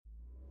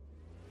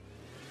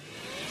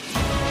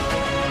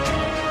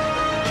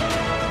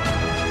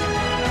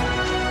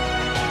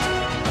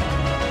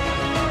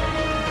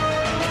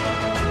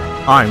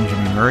I'm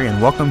Jimmy Murray,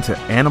 and welcome to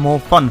Animal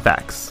Fun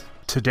Facts.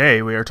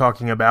 Today we are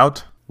talking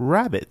about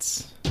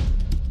rabbits.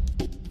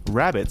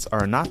 Rabbits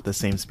are not the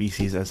same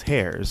species as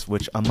hares,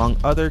 which among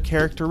other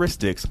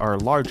characteristics are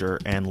larger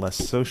and less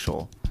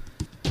social.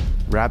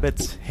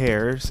 Rabbits,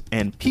 hares,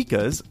 and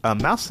pikas, a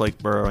mouse-like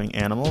burrowing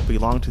animal,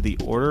 belong to the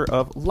order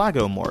of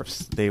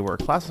lagomorphs. They were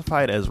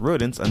classified as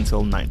rodents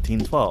until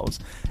 1912s,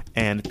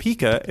 and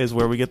pika is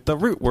where we get the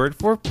root word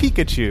for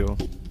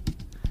Pikachu.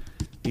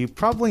 You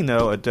probably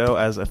know a doe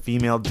as a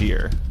female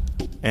deer,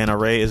 and a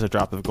ray is a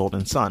drop of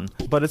golden sun.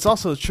 But it's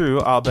also true,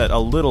 I'll bet a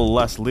little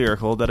less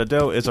lyrical, that a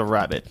doe is a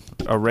rabbit.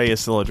 A ray is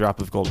still a drop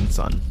of golden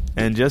sun.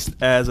 And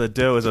just as a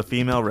doe is a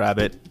female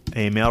rabbit,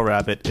 a male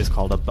rabbit is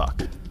called a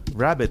buck.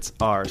 Rabbits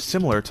are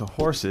similar to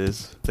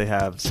horses. They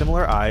have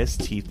similar eyes,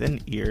 teeth,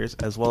 and ears,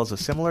 as well as a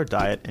similar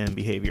diet and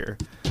behavior.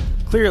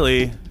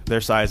 Clearly, their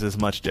size is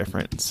much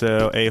different.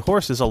 So a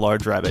horse is a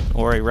large rabbit,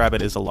 or a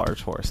rabbit is a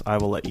large horse. I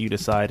will let you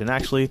decide, and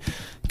actually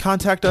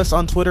contact us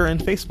on Twitter and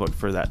Facebook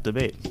for that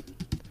debate.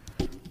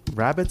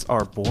 Rabbits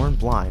are born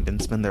blind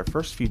and spend their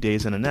first few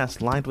days in a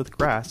nest lined with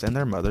grass and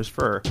their mother's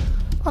fur.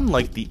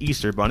 Unlike the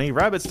Easter Bunny,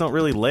 rabbits don't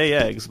really lay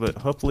eggs, but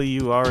hopefully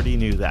you already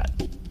knew that.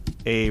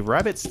 A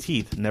rabbit's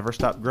teeth never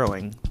stop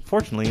growing.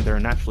 Fortunately, they're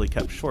naturally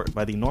kept short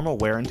by the normal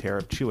wear and tear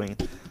of chewing.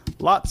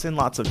 Lots and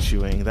lots of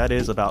chewing, that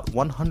is about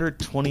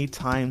 120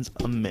 times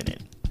a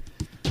minute.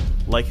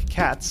 Like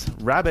cats,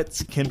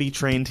 rabbits can be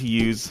trained to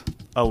use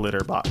a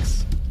litter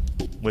box,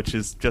 which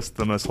is just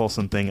the most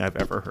wholesome thing I've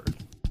ever heard.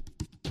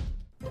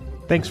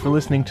 Thanks for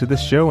listening to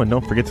this show, and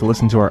don't forget to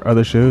listen to our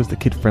other shows, the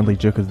Kid-Friendly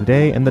Joke of the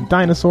Day and the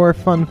Dinosaur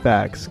Fun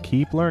Facts.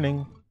 Keep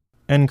learning.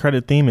 End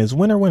credit theme is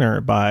Winner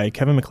Winner by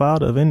Kevin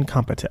MacLeod of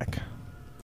Incompetech.